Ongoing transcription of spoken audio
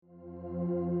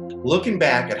looking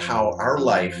back at how our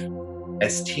life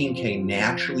as Team K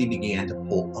naturally began to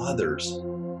pull others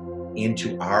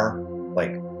into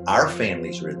our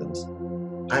family's rhythms,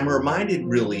 I'm reminded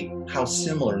really how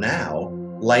similar now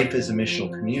life as a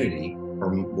missional community,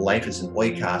 or life as an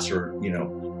oikos, or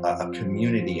a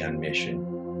community on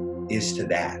mission, is to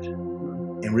that.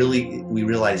 And really, we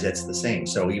realize that's the same.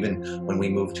 So even when we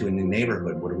move to a new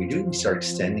neighborhood, what do? We start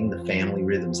extending the family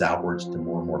rhythms outwards to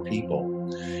more and more people.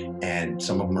 And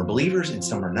some of them are believers and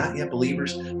some are not yet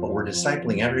believers, but we're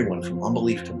discipling everyone from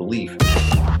unbelief to belief.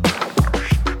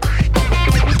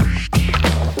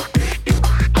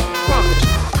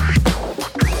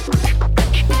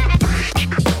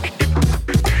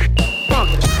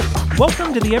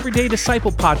 Welcome to the Everyday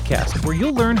Disciple Podcast, where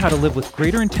you'll learn how to live with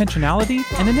greater intentionality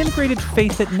and an integrated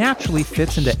faith that naturally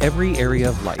fits into every area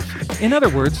of life. In other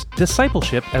words,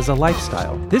 discipleship as a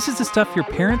lifestyle. This is the stuff your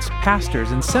parents,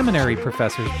 pastors, and seminary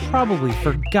professors probably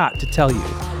forgot to tell you.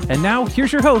 And now,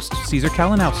 here's your host, Caesar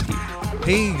Kalinowski.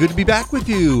 Hey, good to be back with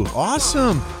you.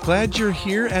 Awesome. Glad you're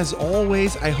here as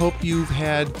always. I hope you've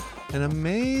had an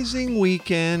amazing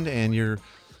weekend and you're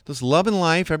just loving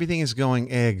life. Everything is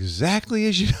going exactly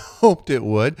as you hoped it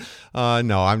would.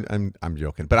 No, I'm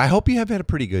joking. But I hope you have had a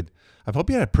pretty good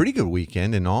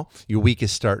weekend and all. Your week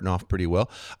is starting off pretty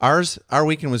well. Our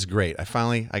weekend was great.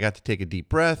 I got to take a deep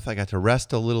breath. I got to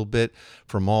rest a little bit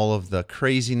from all of the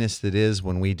craziness that is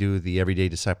when we do the Everyday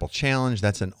Disciple Challenge.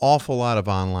 That's an awful lot of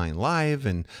online live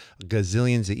and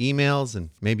gazillions of emails. And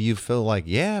maybe you feel like,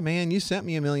 yeah, man, you sent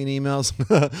me a million emails.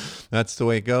 That's the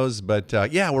way it goes. But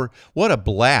what a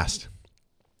blast.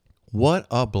 What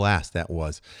a blast that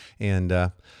was. And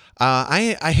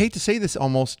I hate to say this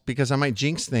almost because I might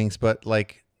jinx things, but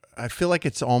I feel like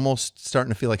it's almost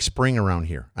starting to feel like spring around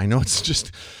here. I know it's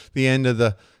just the end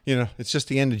of it's just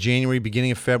the end of January,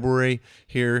 beginning of February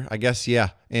here, I guess. Yeah.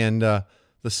 And the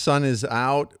sun is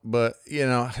out, but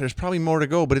there's probably more to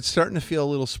go, but it's starting to feel a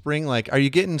little spring. Are you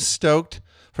getting stoked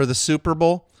for the Super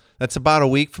Bowl? That's about a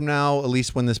week from now, at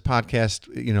least when this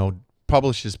podcast,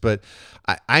 publishes, but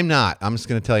I'm not. I'm just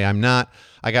going to tell you, I'm not.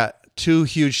 I got two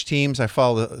huge teams. I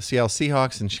follow the Seattle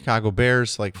Seahawks and Chicago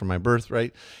Bears, from my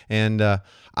birthright, and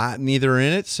neither are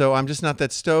in it, so I'm just not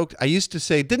that stoked. I used to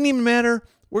say, it didn't even matter.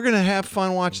 We're going to have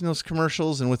fun watching those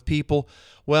commercials and with people.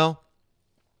 Well,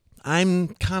 I'm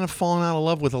kind of falling out of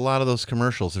love with a lot of those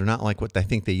commercials. They're not like what I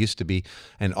think they used to be,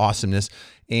 and awesomeness.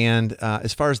 And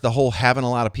as far as the whole having a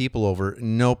lot of people over,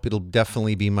 nope, it'll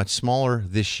definitely be much smaller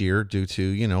this year due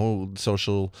to,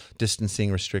 social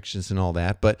distancing restrictions and all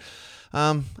that. But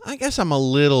I guess I'm a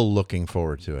little looking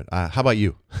forward to it. How about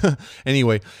you?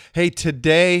 Anyway, hey,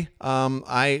 today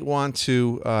I want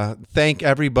to thank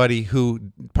everybody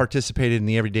who participated in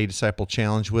the Everyday Disciple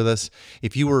Challenge with us.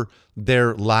 If you were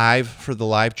there live for the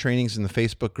live trainings in the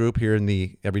Facebook group here in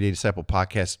the Everyday Disciple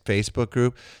Podcast Facebook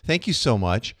group, thank you so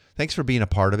much. Thanks for being a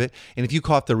part of it. And if you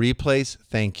caught the replays,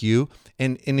 thank you.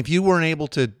 And if you weren't able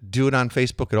to do it on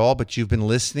Facebook at all, but you've been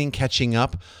listening, catching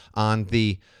up on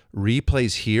the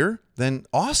replays here, then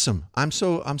awesome. I'm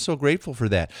so grateful for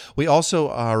that. We also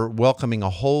are welcoming a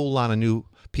whole lot of new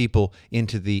people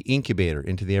into the incubator,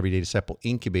 into the Everyday Disciple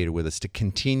incubator with us to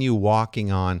continue walking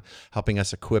on, helping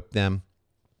us equip them,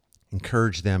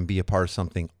 encourage them, be a part of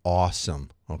something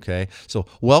awesome. Okay, so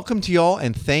welcome to y'all,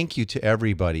 and thank you to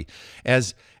everybody.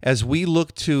 As we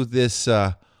look to this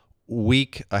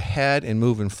week ahead and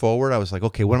moving forward, I was like,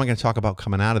 okay, what am I going to talk about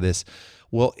coming out of this?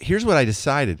 Well, here's what I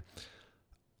decided.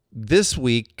 This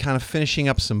week, kind of finishing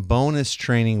up some bonus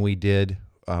training we did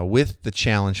with the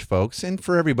challenge folks, and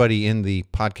for everybody in the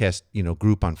podcast,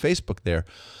 group on Facebook there,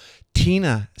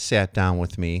 Tina sat down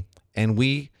with me, and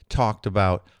we talked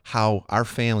about how our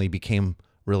family became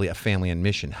really a family on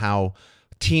mission, how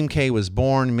Team K was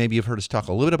born. Maybe you've heard us talk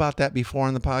a little bit about that before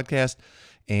on the podcast,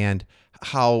 and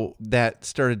how that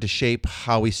started to shape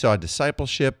how we saw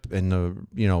discipleship and the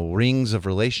rings of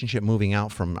relationship moving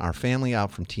out from our family,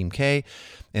 out from Team K,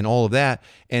 and all of that.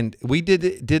 And we did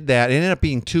that. It ended up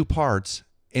being 2 parts,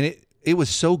 and it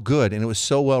was so good and it was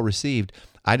so well received.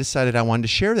 I decided I wanted to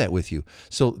share that with you.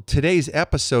 So today's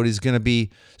episode is going to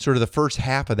be sort of the first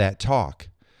half of that talk,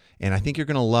 and I think you're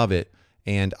going to love it.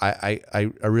 And I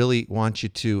really want you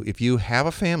to, if you have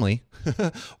a family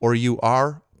or you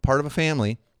are part of a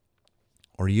family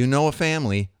or a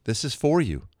family, this is for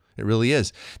you. It really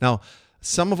is. Now,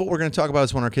 some of what we're going to talk about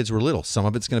is when our kids were little. Some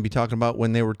of it's going to be talking about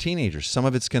when they were teenagers. Some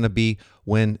of it's going to be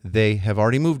when they have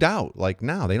already moved out, like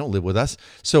now. They don't live with us.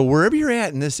 So wherever you're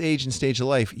at in this age and stage of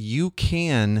life, you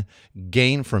can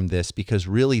gain from this, because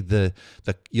really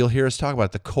you'll hear us talk about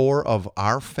it, the core of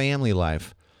our family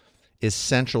life is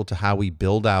central to how we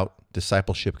build out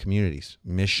discipleship communities,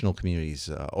 missional communities,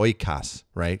 oikos,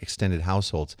 right? Extended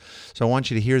households. So I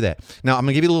want you to hear that. Now, I'm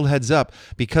going to give you a little heads up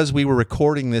because we were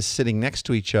recording this sitting next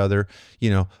to each other,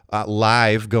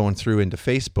 live going through into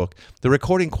Facebook. The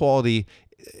recording quality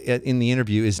in the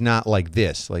interview is not like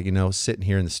this, sitting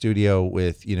here in the studio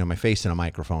with, my face in a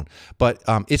microphone. But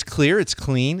it's clear, it's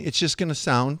clean. It's just going to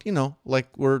sound, like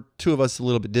we're two of us a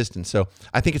little bit distant. So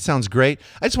I think it sounds great.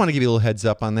 I just want to give you a little heads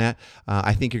up on that.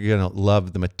 I think you're going to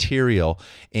love the material.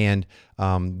 And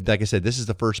like I said, this is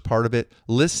the first part of it.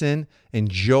 Listen,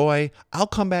 enjoy. I'll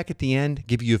come back at the end,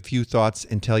 give you a few thoughts,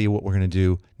 and tell you what we're going to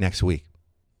do next week.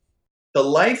 The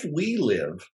life we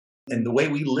live and the way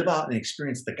we live out and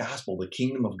experience the gospel, the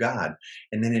kingdom of God,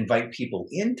 and then invite people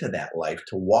into that life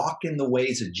to walk in the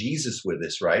ways of Jesus with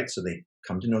us, right? So they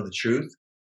come to know the truth.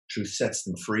 Truth sets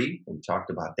them free. We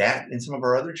talked about that in some of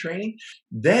our other training.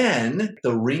 Then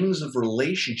the rings of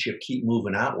relationship keep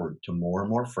moving outward to more and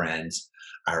more friends,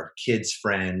 our kids'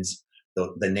 friends,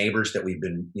 the neighbors that we've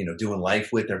been, doing life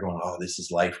with. They're going, oh, this is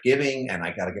life-giving, and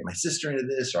I got to get my sister into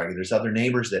this. Or there's other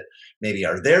neighbors that maybe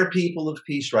are their people of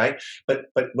peace, right? But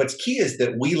what's key is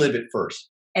that we live it first.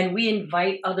 And we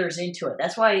invite others into it.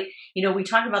 That's why, we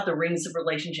talk about the rings of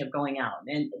relationship going out.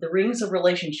 And the rings of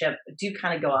relationship do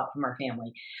kind of go out from our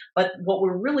family. But what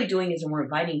we're really doing is we're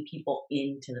inviting people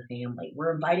into the family.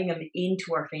 We're inviting them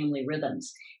into our family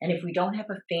rhythms. And if we don't have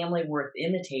a family worth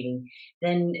imitating,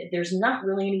 then there's not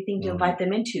really anything to invite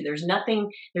them into. There's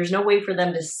no way for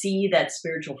them to see that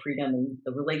spiritual freedom and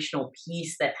the relational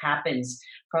peace that happens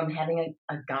from having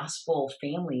a gospel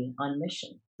family on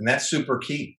mission. And that's super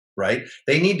key. Right?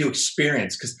 They need to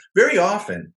experience, because very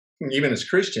often, even as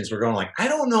Christians, we're going I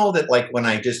don't know that when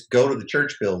I just go to the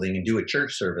church building and do a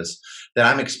church service, that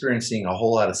I'm experiencing a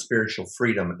whole lot of spiritual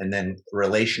freedom and then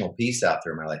relational peace out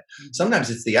there in my life. Sometimes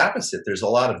it's the opposite. There's a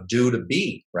lot of do to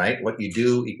be, right? What you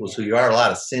do equals who you are. A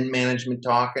lot of sin management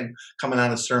talking coming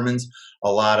out of sermons,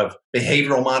 a lot of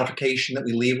behavioral modification that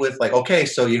we leave with, okay,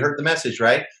 so you heard the message,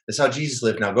 right? This is how Jesus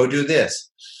lived. Now go do this.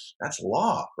 That's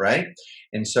law, right?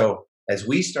 And so as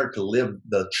we start to live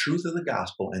the truth of the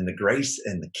gospel and the grace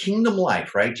and the kingdom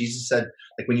life, right? Jesus said,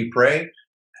 when you pray,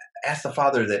 ask the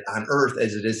Father that on earth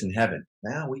as it is in heaven.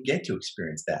 Now we get to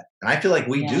experience that. And I feel like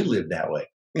we do live that way.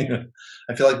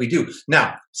 I feel like we do.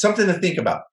 Now, something to think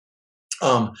about.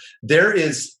 There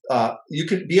is, you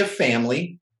could be a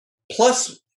family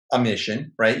plus a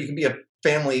mission, right? You can be a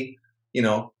family,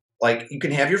 you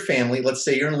can have your family. Let's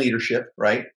say you're in leadership,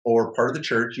 right? Or part of the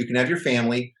church. You can have your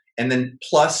family. And then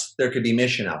plus there could be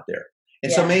mission out there.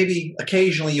 And so maybe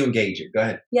occasionally you engage it. Go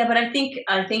ahead. Yeah, but I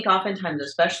think oftentimes,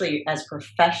 especially as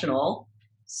professional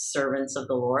servants of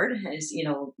the Lord, as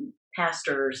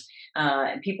pastors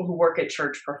and people who work at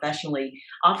church professionally,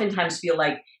 oftentimes feel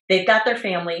like they've got their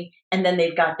family and then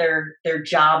they've got their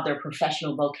job, their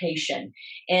professional vocation.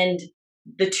 And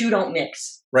the two don't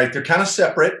mix. Right. They're kind of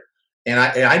separate. And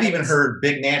I've even heard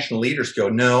big national leaders go,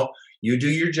 no, you do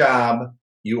your job.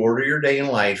 You order your day in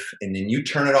life, and then you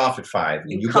turn it off at 5,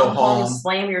 and you go home,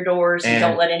 slam your doors, and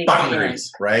don't let anybody in.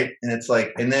 Right? And it's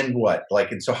and then what?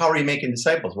 And so how are you making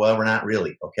disciples? Well, we're not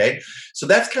really, okay? So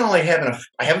that's kind of like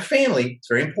I have a family. It's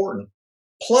very important.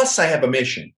 Plus, I have a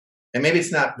mission, and maybe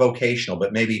it's not vocational,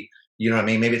 but maybe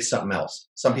maybe it's something else.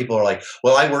 Some people are like,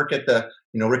 well, I work at the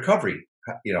recovery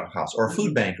house or a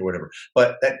food bank or whatever,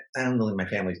 but I don't really. My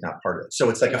family's not part of it.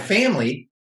 So it's a family.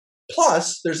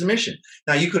 Plus, there's a mission.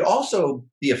 Now, you could also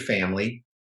be a family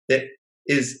that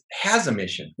has a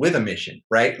mission, with a mission,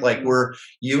 right? Where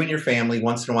you and your family,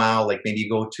 once in a while, maybe you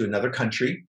go to another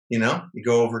country, you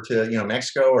go over to,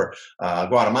 Mexico or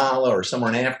Guatemala or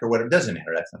somewhere in Africa or whatever. It doesn't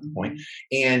matter. That's not the point.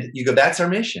 And you go, that's our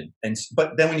mission.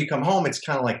 But then when you come home, it's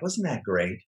kind of wasn't that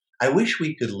great? I wish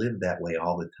we could live that way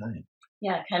all the time.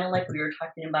 Yeah, kind of like we were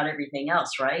talking about everything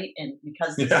else, right? And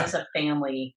because this is a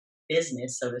family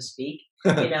business, so to speak,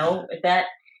 that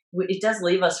it does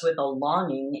leave us with a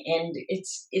longing, and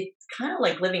it's kind of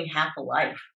like living half a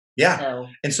life. Yeah.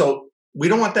 And so we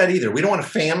don't want that either. We don't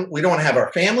want we don't want to have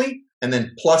our family and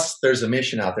then plus there's a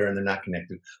mission out there and they're not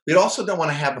connected. We also don't want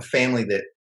to have a family that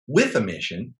with a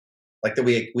mission, that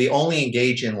we only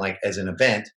engage in as an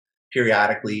event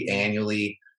periodically,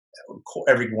 annually,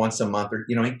 every once a month, or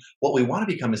what we want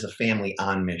to become is a family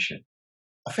on mission.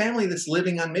 A family that's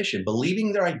living on mission,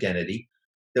 believing their identity,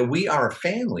 that we are a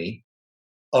family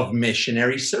of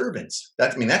missionary servants.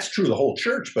 That's true of the whole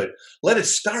church, but let it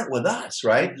start with us,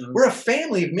 right? Mm-hmm. We're a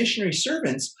family of missionary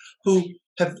servants who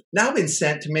have now been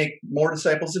sent to make more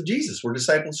disciples of Jesus. We're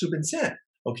disciples who've been sent,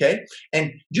 okay?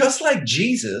 And just like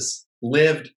Jesus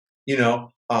lived,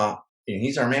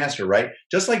 he's our master, right?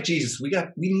 Just like Jesus, we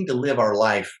need to live our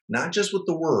life, not just with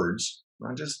the words,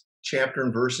 not just chapter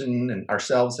and verse and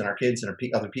ourselves and our kids and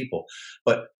other people.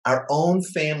 But our own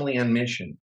family on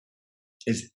mission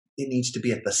it needs to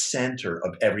be at the center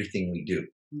of everything we do.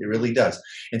 It really does.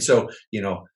 And so,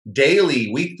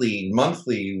 daily, weekly,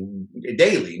 monthly,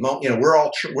 daily,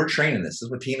 we're training this. This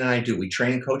is what Tina and I do. We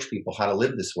train and coach people how to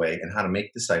live this way and how to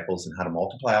make disciples and how to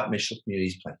multiply out missional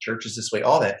communities, plant churches this way,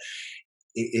 all that.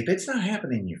 If it's not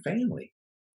happening in your family,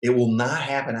 it will not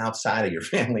happen outside of your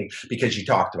family because you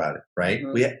talked about it, right?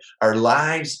 Mm-hmm. Our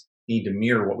lives need to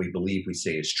mirror what we believe we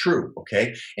say is true,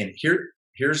 okay? And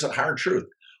here's a hard truth.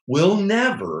 We'll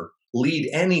never lead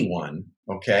anyone,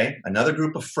 okay, another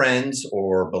group of friends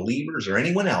or believers or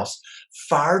anyone else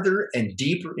farther and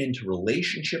deeper into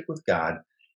relationship with God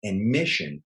and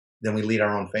mission than we lead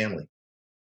our own family.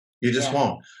 You just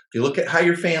won't. If you look at how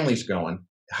your family's going,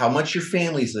 how much your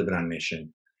family's living on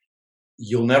mission,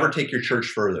 you'll never take your church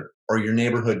further or your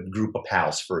neighborhood group of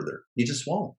pals further. You just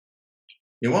won't.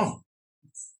 You won't.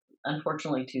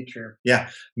 Unfortunately too true. Yeah.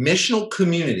 Missional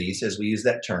communities, as we use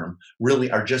that term, really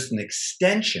are just an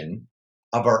extension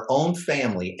of our own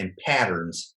family and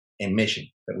patterns and mission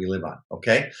that we live on.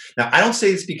 Okay. Now, I don't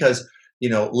say this because,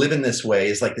 living this way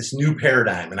is like this new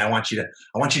paradigm and I want you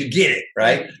to get it,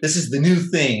 right? This is the new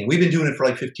thing. We've been doing it for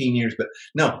like 15 years, but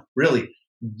no, really,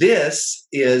 this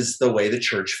is the way the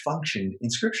church functioned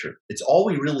in Scripture. It's all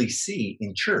we really see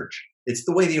in church. It's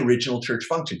the way the original church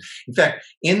functioned. In fact,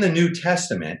 in the New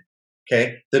Testament,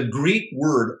 okay, the Greek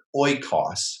word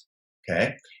oikos,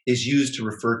 okay, is used to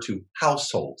refer to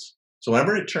households. So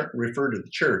whenever it referred to the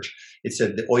church, it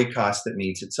said the oikos that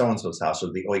meets at so-and-so's house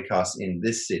or the oikos in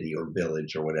this city or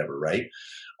village or whatever, right?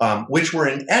 Which were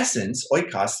in essence,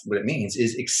 oikos, what it means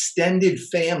is extended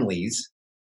families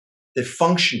that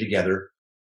function together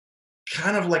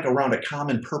kind of like around a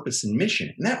common purpose and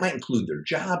mission. And that might include their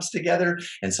jobs together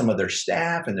and some of their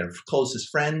staff and their closest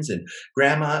friends and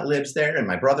grandma lives there and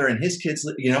my brother and his kids,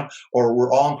 or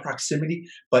we're all in proximity.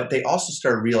 But they also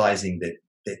started realizing that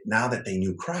now that they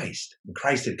knew Christ and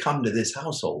Christ had come to this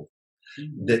household,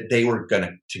 that they were going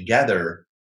to together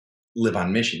live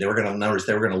on mission. They were going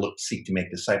to seek to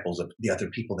make disciples of the other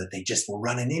people that they just were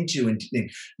running into and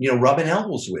rubbing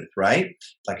elbows with, right?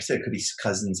 Like I said, it could be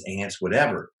cousins, aunts,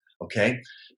 whatever. Okay.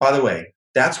 By the way,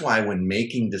 that's why when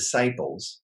making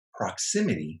disciples,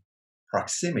 proximity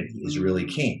is really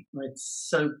key. It's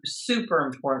so super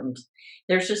important.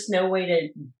 There's just no way to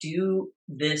do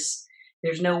this.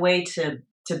 There's no way to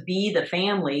be the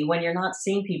family when you're not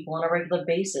seeing people on a regular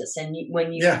basis. And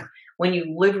when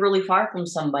you live really far from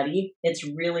somebody, it's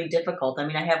really difficult. I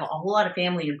mean, I have a whole lot of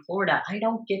family in Florida. I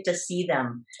don't get to see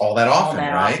them all that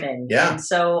often. Yeah. And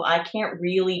so I can't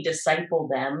really disciple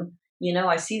them.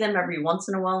 I see them every once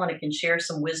in a while and I can share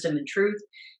some wisdom and truth.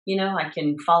 I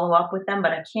can follow up with them,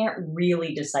 but I can't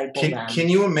really disciple them. Can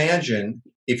you imagine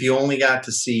if you only got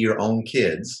to see your own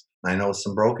kids? I know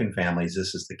some broken families,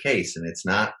 this is the case, and it's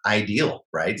not ideal,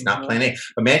 right? It's not plan A.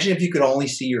 Imagine if you could only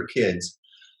see your kids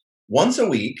once a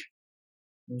week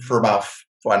for about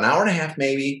an hour and a half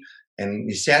maybe, and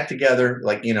you sat together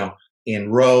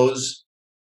in rows,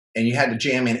 and you had to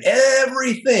jam in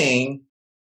everything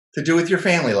to do with your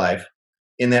family life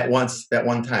in that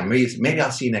one time. Maybe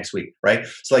I'll see you next week, right?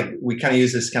 So we kind of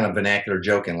use this kind of vernacular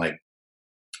joke and like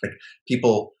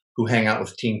people who hang out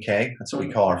with Team K, that's what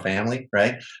we call our family,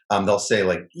 right? They'll say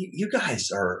you guys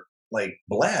are like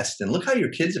blessed and look how your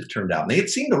kids have turned out. And they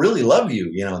seem to really love you,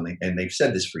 and they've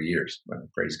said this for years,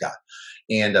 praise God.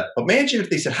 And imagine if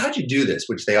they said, how'd you do this?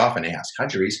 Which they often ask,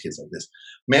 how'd you raise kids like this?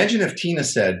 Imagine if Tina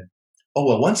said, oh,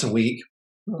 well, once a week,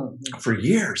 for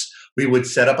years, we would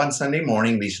set up on Sunday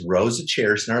morning these rows of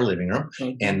chairs in our living room,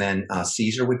 and then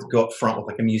Caesar would go up front with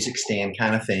like a music stand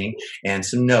kind of thing and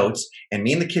some notes, and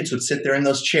me and the kids would sit there in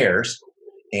those chairs,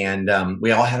 and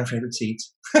we all had our favorite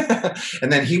seats.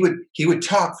 And then he would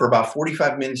talk for about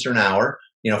 45 minutes or an hour,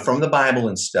 from the Bible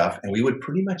and stuff, and we would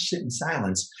pretty much sit in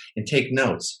silence and take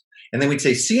notes. And then we'd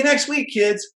say, see you next week,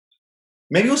 kids.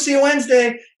 Maybe we'll see you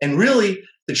Wednesday. And really,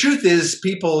 the truth is,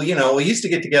 people, we used to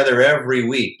get together every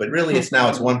week, but really it's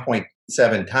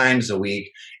 1.7 times a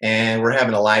week, and we're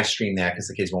having to live stream that because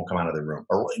the kids won't come out of their room.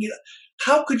 Or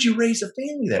how could you raise a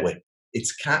family that way?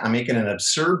 I'm making an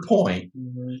absurd point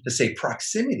to say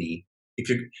proximity. If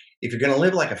you're going to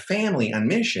live like a family on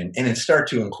mission and then start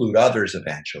to include others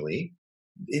eventually,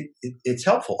 it's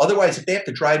helpful. Otherwise, if they have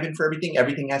to drive in for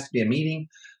everything has to be a meeting.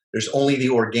 There's only the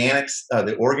organics,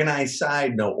 the organized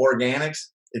side, no organics.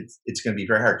 It's going to be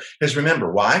very hard. Because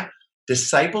remember, why?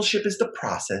 Discipleship is the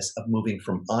process of moving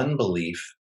from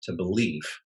unbelief to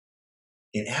belief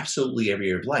in absolutely every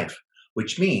area of life,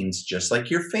 which means just like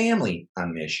your family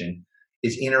on mission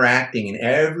is interacting in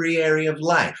every area of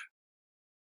life.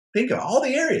 Think of all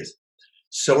the areas.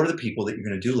 So are the people that you're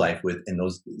going to do life with and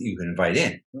those that you can invite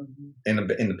in, in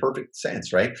the perfect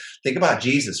sense, right? Think about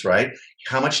Jesus, right?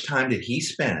 How much time did he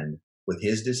spend with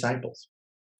his disciples?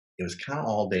 It was kind of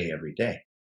all day, every day.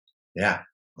 Yeah,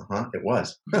 it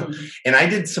was. And I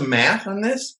did some math on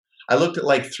this. I looked at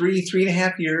like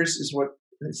 3.5 years is what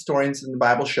historians in the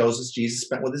Bible shows us Jesus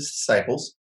spent with his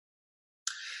disciples.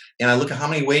 And I look at how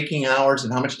many waking hours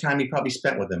and how much time he probably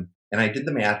spent with them. And I did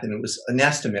the math, and it was an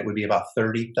estimate would be about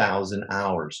 30,000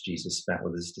 hours Jesus spent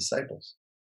with his disciples.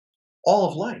 All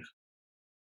of life.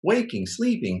 Waking,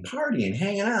 sleeping, partying,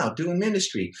 hanging out, doing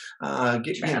ministry,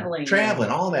 traveling,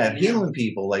 all that, healing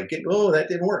people. That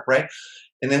didn't work, right?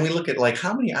 And then we look at like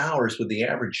how many hours would the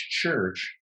average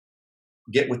church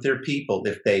get with their people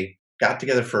if they got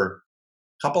together for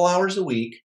a couple hours a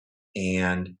week,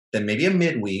 and then maybe a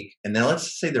midweek, and then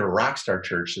let's say they're a rock star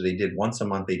church, so they did once a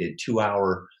month, they did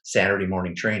 2-hour Saturday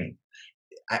morning training.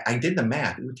 I did the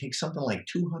math. It would take something like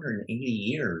 280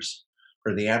 years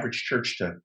for the average church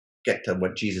to get to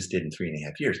what Jesus did in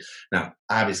 3.5 years. Now,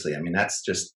 obviously, I mean, that's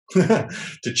just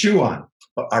to chew on.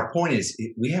 But our point is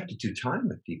we have to do time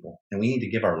with people, and we need to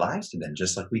give our lives to them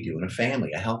just like we do in a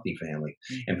family, a healthy family.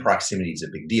 And proximity is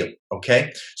a big deal.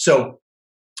 Okay. So,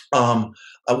 I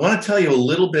want to tell you a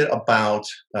little bit about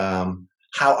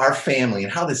how our family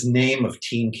and how this name of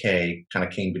Team K kind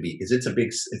of came to be, because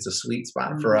it's a sweet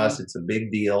spot for us. It's a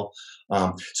big deal.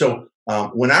 So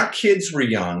when our kids were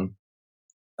young,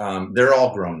 they're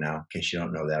all grown now, in case you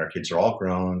don't know that. Our kids are all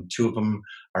grown. 2 of them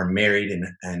are married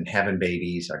and having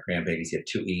babies. Our grandbabies have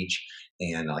 2 each.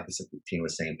 And like I said, Tina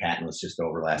was saying, Patton was just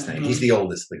over last night. He's the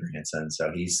oldest of the grandson,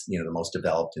 so he's the most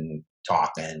developed and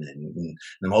talking and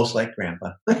the most like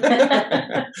Grandpa,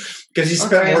 because he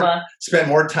spent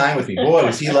more time with me. Boy,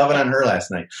 was he loving on her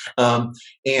last night. But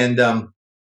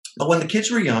when the kids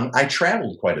were young, I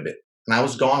traveled quite a bit. And I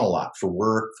was gone a lot for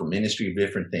work, for ministry,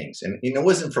 different things. And it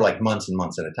wasn't for like months and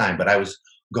months at a time, but I was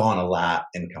gone a lot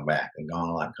and come back, and gone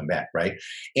a lot and come back, right?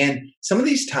 And some of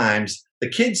these times, the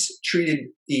kids treated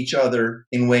each other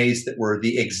in ways that were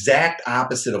the exact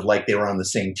opposite of like they were on the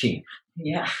same team.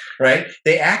 Yeah. Right?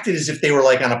 They acted as if they were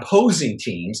like on opposing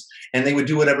teams, and they would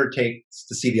do whatever it takes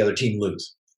to see the other team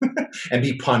lose and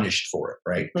be punished for it,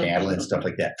 right? Cattle and stuff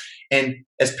like that. And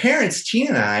as parents,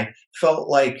 Tina and I felt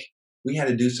like we had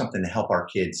to do something to help our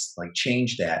kids like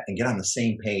change that and get on the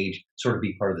same page, sort of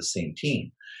be part of the same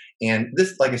team. And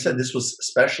this, like I said, this was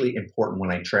especially important when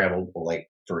I traveled,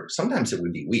 like for sometimes it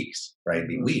would be weeks, right? It'd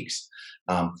be weeks.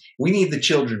 We need the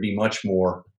children to be much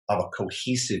more of a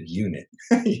cohesive unit,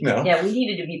 Yeah, we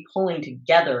needed to be pulling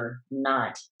together,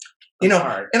 not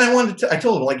apart. And I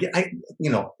told him like,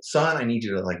 son, I need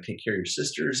you to like take care of your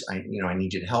sisters. I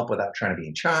need you to help without trying to be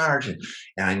in charge. And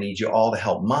I need you all to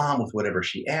help mom with whatever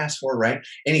she asked for, right?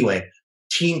 Anyway,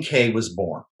 Team K was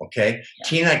born, okay? Yeah.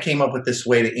 Tina and I came up with this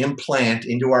way to implant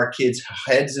into our kids'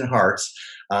 heads and hearts,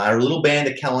 our little band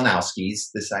of Kalinowskis,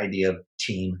 this idea of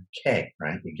Team K,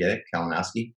 right? You get it?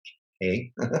 Kalinowski,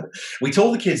 K. We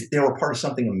told the kids they were part of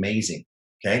something amazing,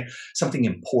 okay? Something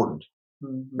important,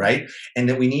 right? And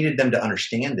that we needed them to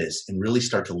understand this and really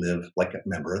start to live like a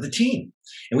member of the team.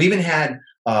 And we even had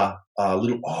a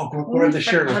little, go grab the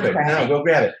shirt real quick. No, go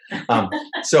grab it.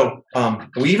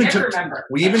 We even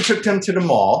took them to the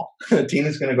mall.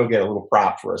 Tina's going to go get a little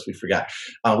prop for us. We forgot.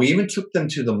 We even took them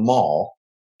to the mall,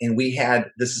 and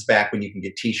this is back when you can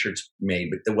get t-shirts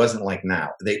made, but it wasn't like now.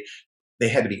 They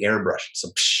had to be airbrushed. So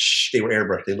they were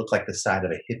airbrushed. They looked like the side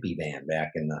of a hippie van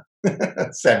back in the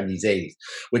 70s, 80s,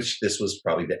 which this was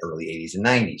probably the early 80s and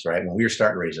 90s, right? When we were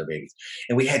starting to raise our babies.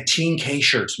 And we had Team K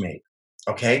shirts made.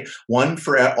 Okay. One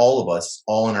for all of us,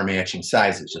 all in our matching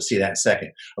sizes. You'll see that in a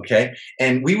second. Okay.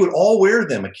 And we would all wear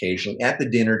them occasionally at the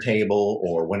dinner table,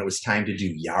 or when it was time to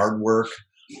do yard work,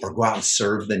 or go out and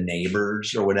serve the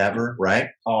neighbors or whatever. Right.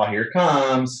 Oh, here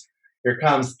comes.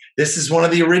 This is one of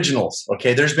the originals.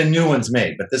 Okay. There's been new ones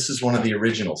made, but this is one of the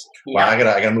originals. Yeah. Wow. I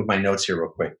gotta move my notes here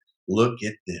real quick. Look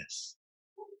at this.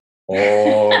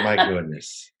 Oh my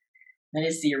goodness. That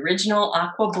is the original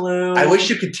aqua blue. I wish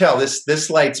you could tell. This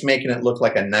light's making it look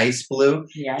like a nice blue.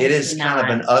 Yeah, it is kind of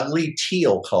an ugly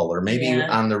teal color. Maybe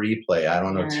on the replay. I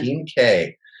don't know. Yeah. Team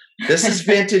K. This is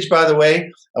vintage, by the way.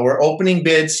 Our opening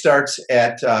bid starts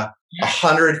at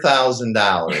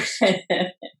 $100,000.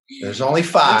 There's only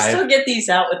 5. We still get these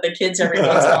out with the kids every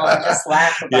once in a while and just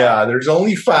laugh about Yeah, there's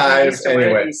only 5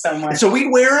 anyway. So we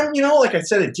wear them, like I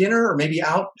said, at dinner or maybe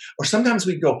out. Or sometimes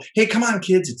we'd go, hey, come on,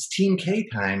 kids, it's Team K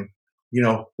time.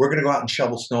 we're going to go out and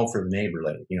shovel snow for the neighbor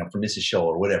lady, for Mrs. Show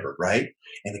or whatever, right?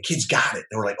 And the kids got it.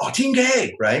 They were like, oh, Team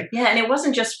K, right? Yeah, and it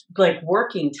wasn't just like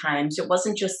working times. It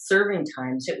wasn't just serving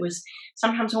times. It was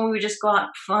sometimes when we would just go out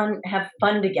have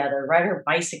fun together, ride our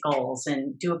bicycles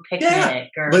and do a picnic. Yeah.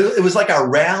 But it was like our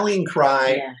rallying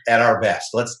cry at our best.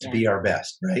 Let's be our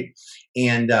best, right?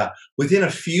 And within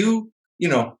a few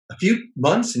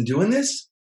months in doing this,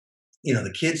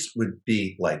 the kids would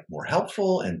be like more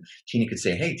helpful, and Tina could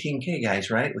say, hey, Team K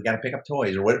guys, right? We got to pick up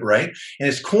toys or what, right? And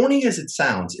as corny as it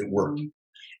sounds, it worked. Mm-hmm.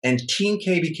 And Team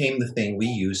K became the thing we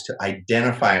used to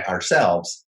identify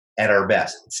ourselves at our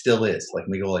best. It still is. Like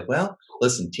we go like, well,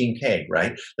 listen, Team K,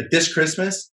 right? Like this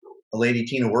Christmas, a lady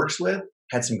Tina works with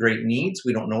had some great needs.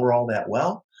 We don't know her all that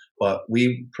well, but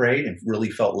we prayed and really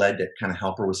felt led to kind of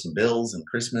help her with some bills and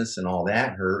Christmas and all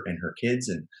that, her and her kids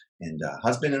and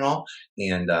husband and all,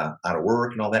 and out of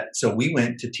work and all that. So we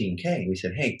went to Team K. We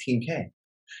said, hey, Team K.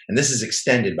 And this is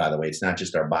extended, by the way. It's not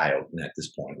just our bio at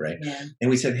this point, right? Yeah.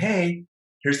 And we said, hey,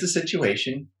 here's the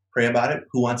situation. Pray about it.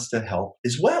 Who wants to help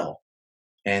as well?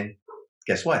 And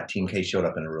guess what? Team K showed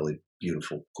up in a really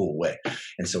beautiful, cool way.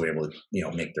 And so we were able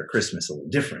to, make their Christmas a little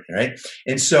different, right?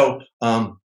 And so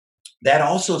that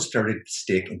also started to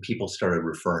stick, and people started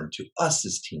referring to us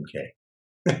as Team K.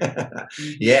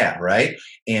 Yeah, right?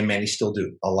 And many still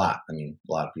do a lot. I mean,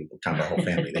 a lot of people, kind of our whole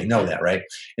family, they know that, right?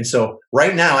 And so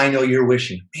right now, I know you're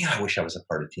wishing, man, I wish I was a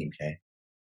part of Team K.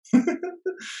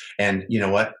 And you know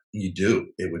what? You do.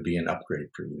 It would be an upgrade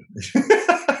for you.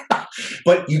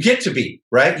 But you get to be,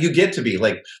 right? You get to be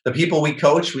like the people we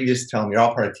coach. We just tell them you're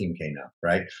all part of Team K now,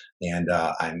 right? And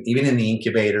I'm even in the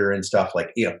incubator and stuff.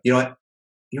 Like, you know what?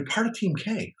 You're part of Team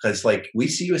K, because like we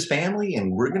see you as family,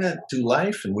 and we're gonna do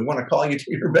life, and we want to call you to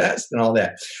your best and all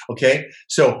that. Okay,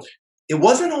 so it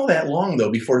wasn't all that long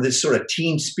though before this sort of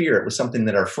team spirit was something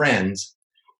that our friends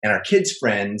and our kids'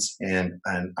 friends and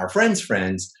our friends'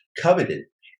 friends coveted,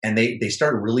 and they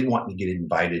started really wanting to get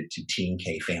invited to Team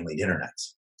K family dinner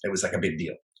nights. It was like a big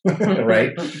deal,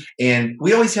 right? And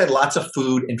we always had lots of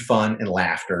food and fun and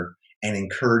laughter and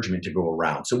encouragement to go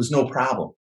around, so it was no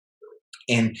problem.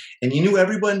 And you knew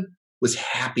everyone was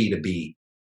happy to be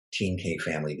Team K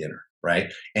family dinner,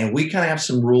 right? And we kind of have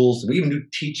some rules. We even do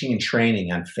teaching and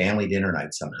training on family dinner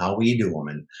nights, on how we do them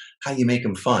and how you make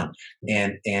them fun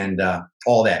and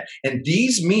all that. And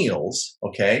these meals,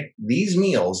 they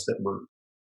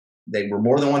were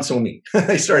more than once a week.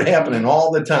 They started happening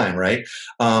all the time, right?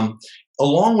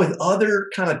 Along with other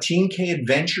kind of Team K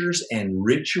adventures and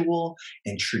ritual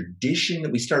and tradition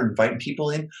that we started inviting people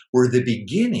in, were the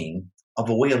beginning of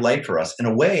a way of life for us, and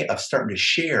a way of starting to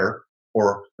share,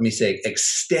 or let me say,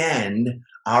 extend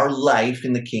our life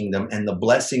in the kingdom and the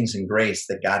blessings and grace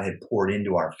that God had poured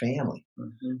into our family.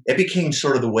 Mm-hmm. It became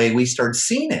sort of the way we started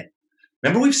seeing it.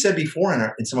 Remember, we've said before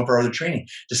in some of our other training,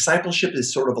 discipleship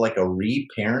is sort of like a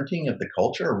reparenting of the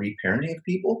culture, a reparenting of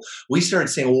people. We started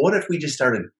saying, well, what if we just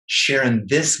started sharing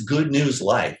this good news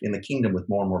life in the kingdom with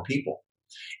more and more people?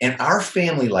 And our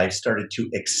family life started to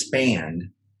expand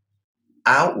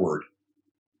outward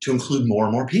to include more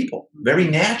and more people, very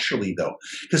naturally though,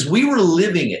 because we were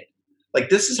living it. Like,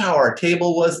 this is how our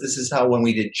table was. This is how, when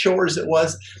we did chores, it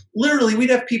was. Literally,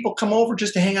 we'd have people come over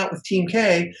just to hang out with Team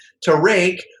K, to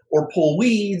rake or pull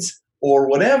weeds or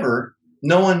whatever,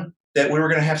 knowing that we were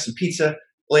going to have some pizza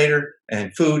later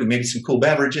and food and maybe some cool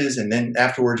beverages. And then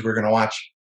afterwards, we're going to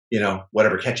watch,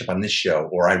 whatever, catch up on this show,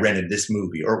 or I rented this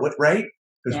movie, or what, right?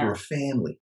 Because we're a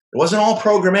family. It wasn't all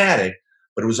programmatic,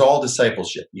 but it was all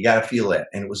discipleship. You got to feel that.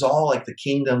 And it was all like the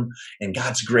kingdom and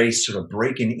God's grace sort of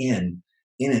breaking in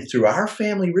it through our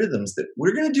family rhythms that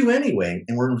we're going to do anyway,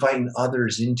 and we're inviting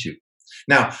others into.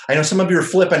 Now, I know some of you are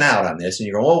flipping out on this, and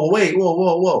you're going, oh, wait,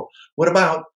 whoa. What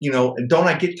about, don't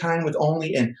I get time with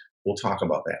only? And we'll talk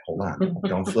about that. Hold on.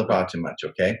 Don't flip out too much,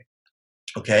 okay?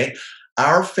 Okay?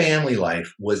 Our family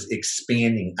life was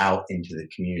expanding out into the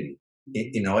community.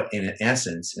 In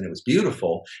essence, and it was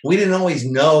beautiful. We didn't always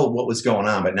know what was going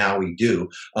on, but now we do.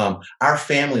 Our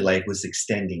family life was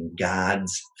extending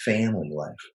God's family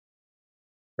life,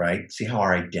 right? See how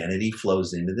our identity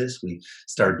flows into this? We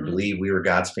started to believe we were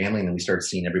God's family, and then we started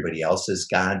seeing everybody else as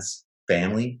God's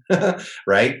family,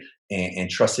 right? And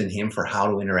trusting Him for how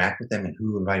to interact with them and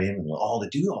who to invite in and all to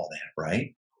do all that,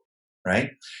 right?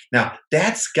 Right? Now,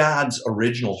 that's God's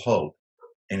original hope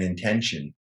and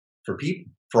intention for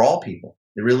people. For all people,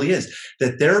 it really is,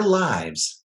 that their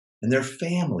lives and their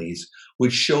families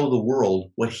would show the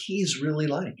world what He's really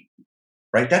like,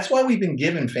 right? That's why we've been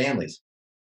given families.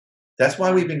 That's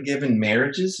why we've been given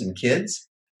marriages and kids.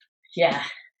 Yeah.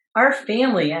 our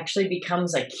family actually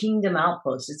becomes a kingdom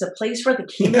outpost. It's a place where the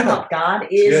kingdom Yeah, of God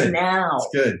it's is good. now. It's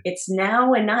good. It's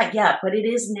now and not yet, but it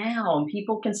is now, and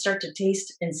people can start to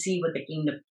taste and see what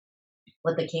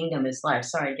the kingdom is like.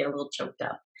 Sorry, I get a little choked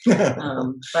up.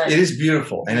 But It is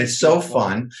beautiful it and is it's so beautiful.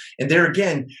 fun. And there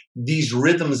again, these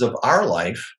rhythms of our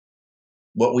life,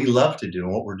 what we love to do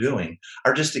and what we're doing,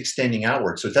 are just extending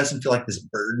outward. So it doesn't feel like this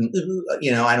burden,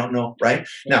 I don't know, right?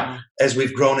 Now, Yeah. as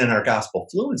we've grown in our gospel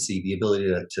fluency, the ability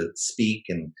to speak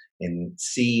and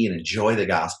see and enjoy the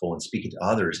gospel and speak it to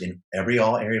others in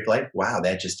all area of life, wow,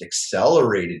 that just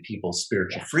accelerated people's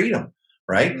spiritual Yes. freedom,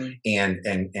 right? Mhm.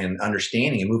 And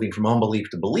understanding and moving from unbelief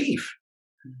to belief.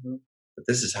 Mhm. But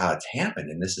this is how it's happened,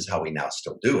 and this is how we now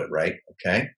still do it, right?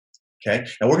 Okay. Okay.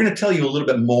 And we're going to tell you a little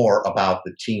bit more about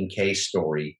the Team K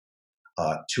story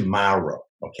tomorrow.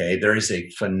 Okay. There is a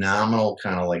phenomenal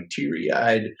kind of like teary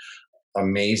eyed,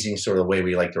 amazing sort of way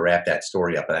we like to wrap that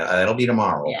story up. That'll be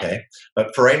tomorrow. Yeah. Okay.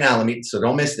 But for right now, so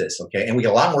don't miss this. Okay. And we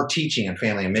got a lot more teaching on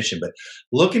family and mission, but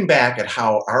looking back at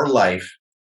how our life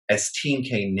as Team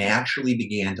K naturally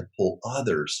began to pull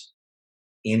others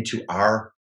into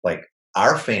our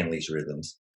family's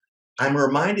rhythms, I'm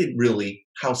reminded really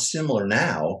how similar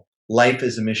now life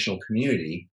as a missional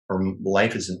community or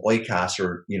life as an oikos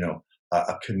or,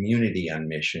 a community on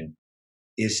mission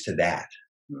is to that.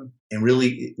 Mm. And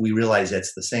really, we realize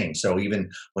that's the same. So even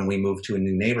when we move to a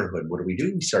new neighborhood, what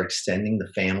do? We start extending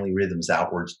the family rhythms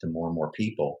outwards to more and more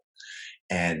people.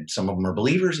 And some of them are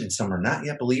believers and some are not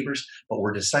yet believers, but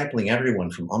we're discipling everyone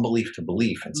from unbelief to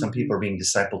belief. And some people are being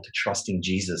discipled to trusting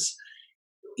Jesus,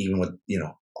 even with,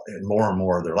 more and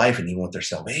more of their life and even with their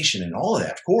salvation and all of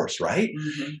that, of course, right?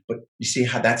 Mhm. But you see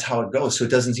how that's how it goes. So it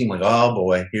doesn't seem like, oh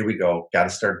boy, here we go. Got to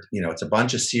start, it's a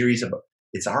bunch of series of,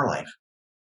 it's our life.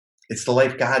 It's the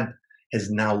life God has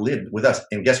now lived with us.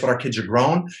 And guess what? Our kids are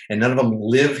grown and none of them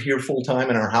live here full time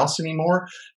in our house anymore.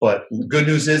 But good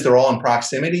news is they're all in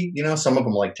proximity. Some of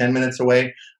them like 10 minutes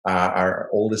away. Our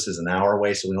oldest is an hour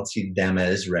away, so we don't see them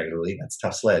as regularly. That's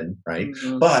tough sledding, right?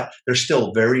 Mhm. But they're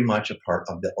still very much a part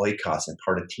of the oikos and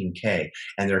part of Team K.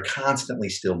 And they're constantly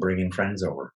still bringing friends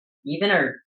over. Even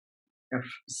our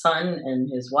son and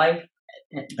his wife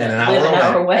And that an live an hour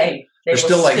hour away. They They're will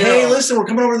still like, hey, listen, we're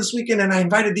coming over this weekend, and I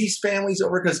invited these families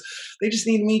over because they just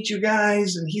need to meet you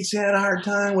guys. And he's had a hard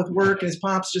time with work, and his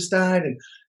pops just died, and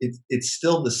it's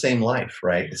still the same life,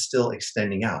 right? It's still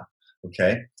extending out,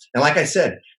 okay? And like I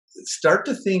said, start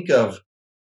to think of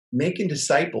making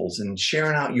disciples and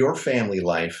sharing out your family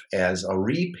life as a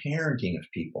reparenting of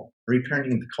people,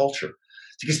 reparenting of the culture,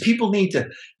 because people need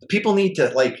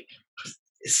to like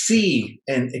see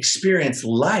and experience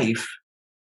life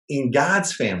in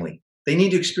God's family. They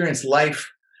need to experience life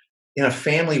in a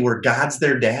family where God's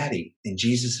their daddy and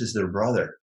Jesus is their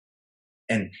brother.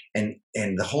 And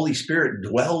the Holy Spirit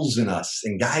dwells in us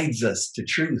and guides us to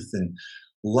truth and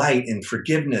light and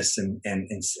forgiveness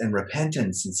and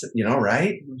repentance and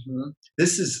right? Mm-hmm.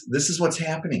 This is what's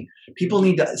happening. People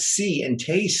need to see and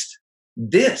taste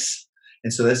this.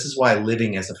 And so this is why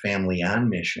living as a family on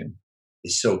mission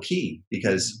is so key,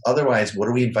 because otherwise, what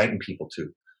are we inviting people to?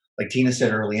 Like Tina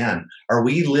said early on, are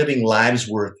we living lives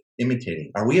worth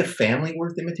imitating? Are we a family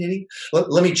worth imitating?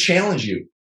 Let me challenge you.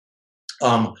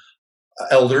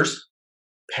 Elders,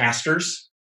 pastors,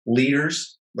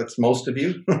 leaders, that's most of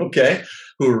you, okay,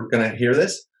 who are going to hear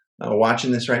this,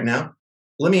 watching this right now.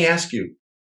 Let me ask you,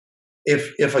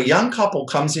 if a young couple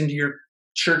comes into your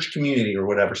church community or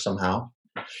whatever somehow,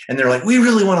 and they're like, we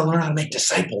really want to learn how to make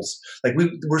disciples. Like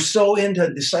we're so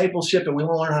into discipleship and we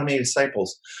want to learn how to make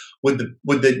disciples. Would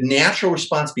the natural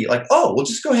response be like, oh, we'll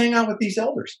just go hang out with these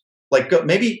elders? Like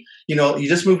maybe, you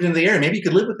just moved into the area. Maybe you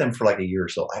could live with them for like a year or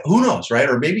so. Who knows, right?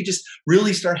 Or maybe just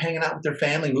really start hanging out with their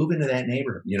family, move into that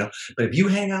neighborhood, But if you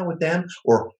hang out with them,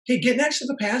 or hey, get next to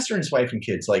the pastor and his wife and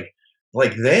kids, like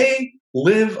they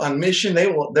live on mission.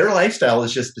 Their lifestyle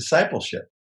is just discipleship,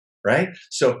 right?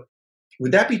 So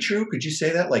would that be true? Could you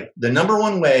say that? Like the number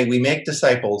one way we make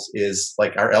disciples is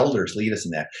like our elders lead us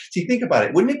in that. See, think about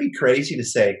it. Wouldn't it be crazy to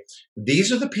say,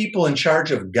 these are the people in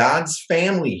charge of God's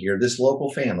family here, this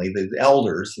local family, the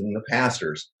elders and the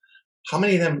pastors. How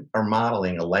many of them are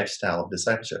modeling a lifestyle of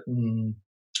discipleship? No,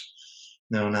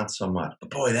 not so much.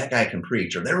 But boy, that guy can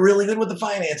preach, or they're really good with the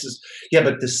finances. Yeah,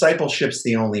 but discipleship's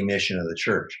the only mission of the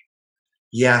church.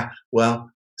 Yeah, well,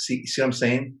 see what I'm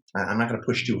saying? I'm not going to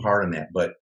push too hard on that,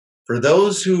 but for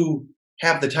those who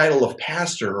have the title of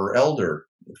pastor or elder,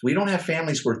 if we don't have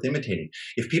families worth imitating,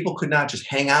 if people could not just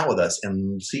hang out with us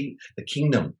and see the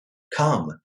kingdom come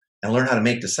and learn how to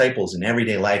make disciples in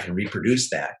everyday life and reproduce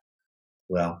that,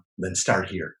 well, then start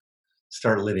here.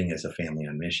 Start living as a family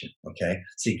on mission, okay?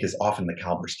 See, because often the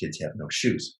Calvers kids have no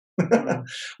shoes.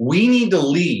 We need to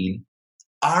lead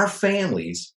our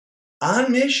families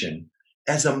on mission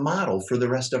as a model for the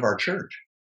rest of our church.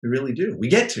 We really do. We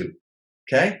get to,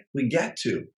 okay? We get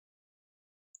to.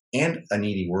 And a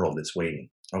needy world that's waiting,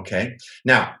 okay?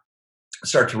 Now,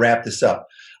 start to wrap this up.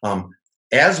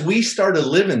 As we started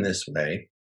living this way,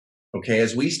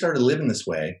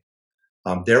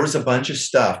 there was a bunch of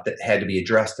stuff that had to be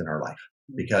addressed in our life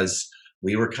because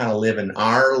we were kind of living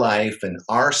our life and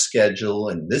our schedule,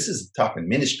 and this is talking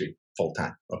ministry full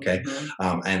time, okay?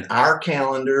 And our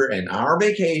calendar and our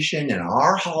vacation and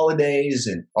our holidays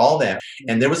and all that.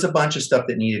 And there was a bunch of stuff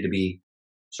that needed to be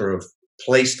sort of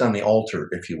placed on the altar,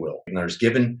 if you will. And there's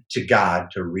given to God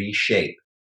to reshape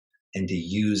and to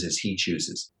use as he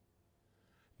chooses.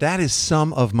 That is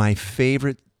some of my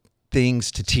favorite things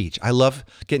to teach. I love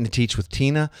getting to teach with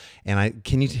Tina, and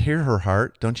can you hear her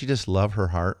heart? Don't you just love her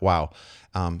heart? Wow.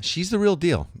 She's the real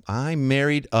deal. I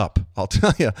married up. I'll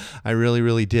tell you, I really,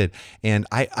 really did. And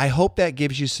I hope that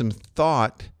gives you some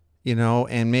thought,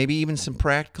 and maybe even some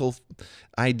practical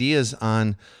ideas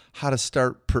on how to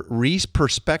start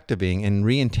re-perspectiving and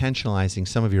re-intentionalizing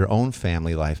some of your own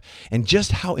family life and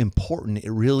just how important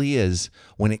it really is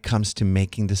when it comes to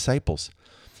making disciples.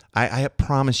 I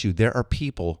promise you, there are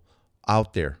people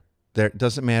out there. It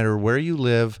doesn't matter where you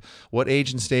live, what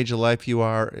age and stage of life you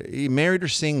are, married or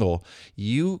single,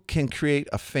 you can create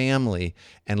a family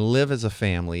and live as a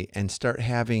family and start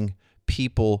having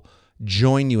people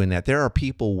join you in that. There are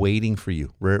people waiting for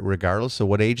you, regardless of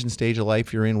what age and stage of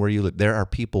life you're in, where you live. There are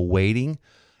people waiting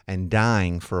and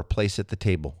dying for a place at the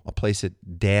table, a place at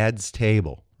Dad's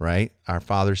table, right? Our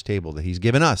Father's table that he's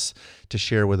given us to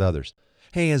share with others.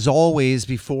 Hey, as always,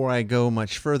 before I go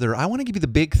much further, I want to give you the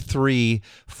big three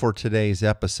for today's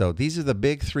episode. These are the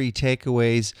big three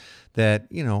takeaways that,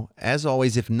 as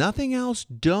always, if nothing else,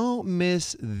 don't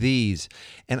miss these.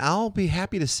 And I'll be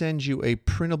happy to send you a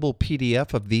printable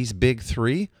PDF of these big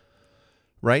three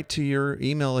right to your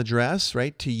email address,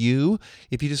 right to you,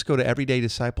 if you just go to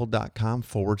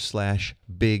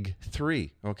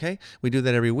everydaydisciple.com/big3, okay? We do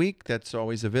that every week. That's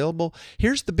always available.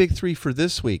 Here's the big three for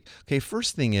this week. Okay,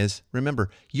 first thing is, remember,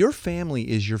 your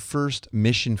family is your first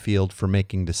mission field for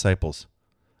making disciples.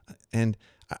 And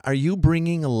are you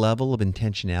bringing a level of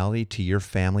intentionality to your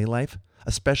family life,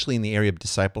 especially in the area of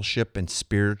discipleship and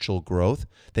spiritual growth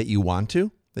that you want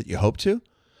to, that you hope to?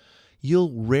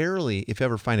 You'll rarely, if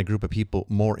ever, find a group of people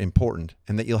more important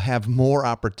and that you'll have more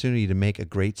opportunity to make a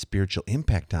great spiritual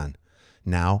impact on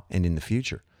now and in the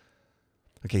future.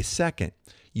 Okay, second,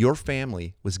 your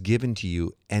family was given to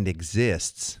you and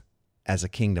exists as a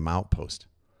kingdom outpost.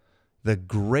 The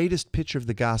greatest picture of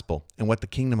the gospel and what the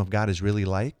kingdom of God is really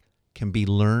like can be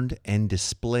learned and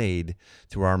displayed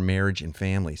through our marriage and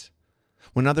families.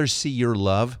 When others see your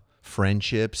love,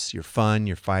 friendships, your fun,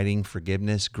 your fighting,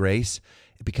 forgiveness, grace,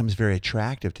 it becomes very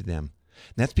attractive to them.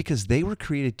 And that's because they were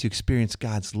created to experience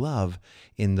God's love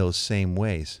in those same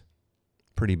ways.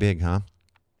 Pretty big, huh?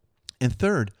 And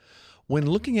third, when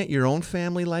looking at your own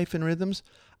family life and rhythms,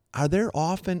 are there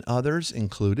often others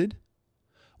included?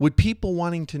 Would people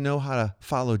wanting to know how to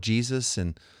follow Jesus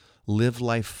and live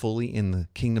life fully in the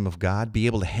kingdom of God be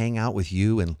able to hang out with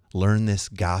you and learn this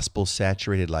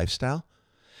gospel-saturated lifestyle?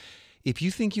 If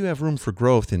you think you have room for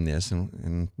growth in this,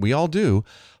 and we all do,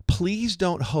 please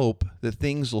don't hope that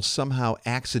things will somehow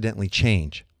accidentally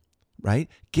change, right?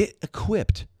 Get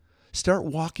equipped. Start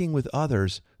walking with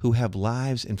others who have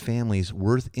lives and families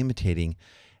worth imitating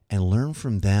and learn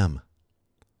from them.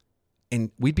 And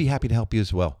we'd be happy to help you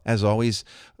as well. As always,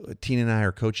 Tina and I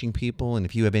are coaching people, and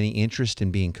if you have any interest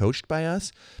in being coached by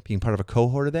us, being part of a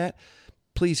cohort of that,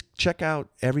 please check out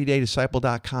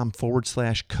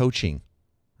everydaydisciple.com/coaching.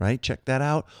 Right? Check that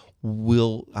out.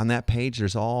 On that page,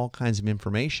 there's all kinds of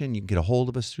information. You can get a hold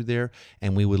of us through there,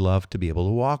 and we would love to be able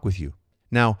to walk with you.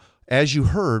 Now, as you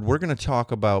heard, we're going to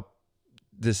talk about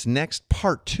this next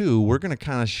part 2. We're going to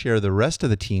kind of share the rest of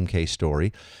the Team K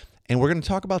story, and we're going to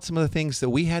talk about some of the things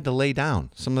that we had to lay down,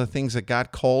 some of the things that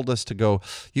God called us to go,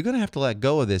 you're going to have to let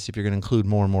go of this if you're going to include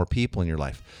more and more people in your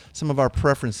life. Some of our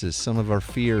preferences, some of our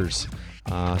fears,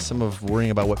 some of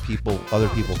worrying about what other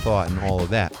people thought and all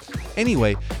of that.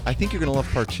 Anyway, I think you're going to love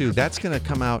part 2. That's going to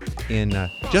come out in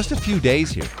just a few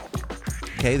days here.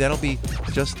 Okay, that'll be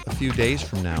just a few days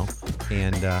from now,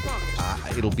 and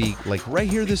it'll be like right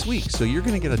here this week. So you're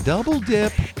going to get a double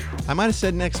dip. I might have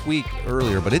said next week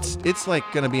earlier, but it's like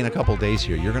going to be in a couple days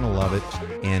here. You're going to love it,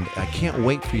 and I can't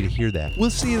wait for you to hear that.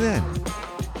 We'll see you then.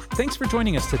 Thanks for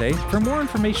joining us today. For more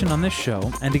information on this show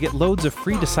and to get loads of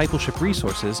free discipleship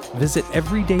resources, visit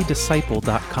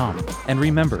everydaydisciple.com. And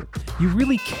remember, you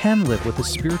really can live with the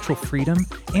spiritual freedom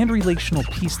and relational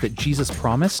peace that Jesus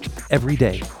promised every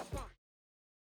day.